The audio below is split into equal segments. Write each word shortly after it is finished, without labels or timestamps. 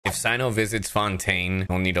If Cyno visits Fontaine,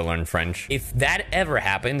 he'll need to learn French. If that ever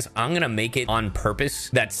happens, I'm gonna make it on purpose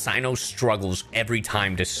that Cyno struggles every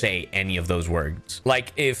time to say any of those words.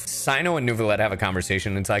 Like, if Cyno and Neuvillette have a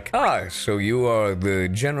conversation, it's like, ah, so you are the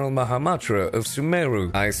General Mahamatra of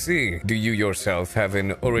Sumeru. I see. Do you yourself have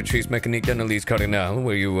an Oratrice Mécanique d'Analyse Cardinal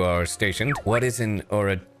where you are stationed? What is an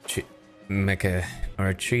Oratrice Mécanique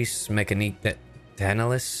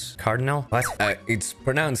d'Analyse Cardinal? What? It's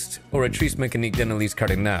pronounced Oratrice Mécanique d'Analyse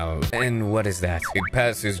Cardinal. And what is that? It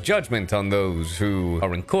passes judgment on those who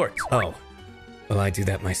are in court. Oh. Well, I do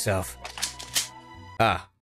that myself. Ah.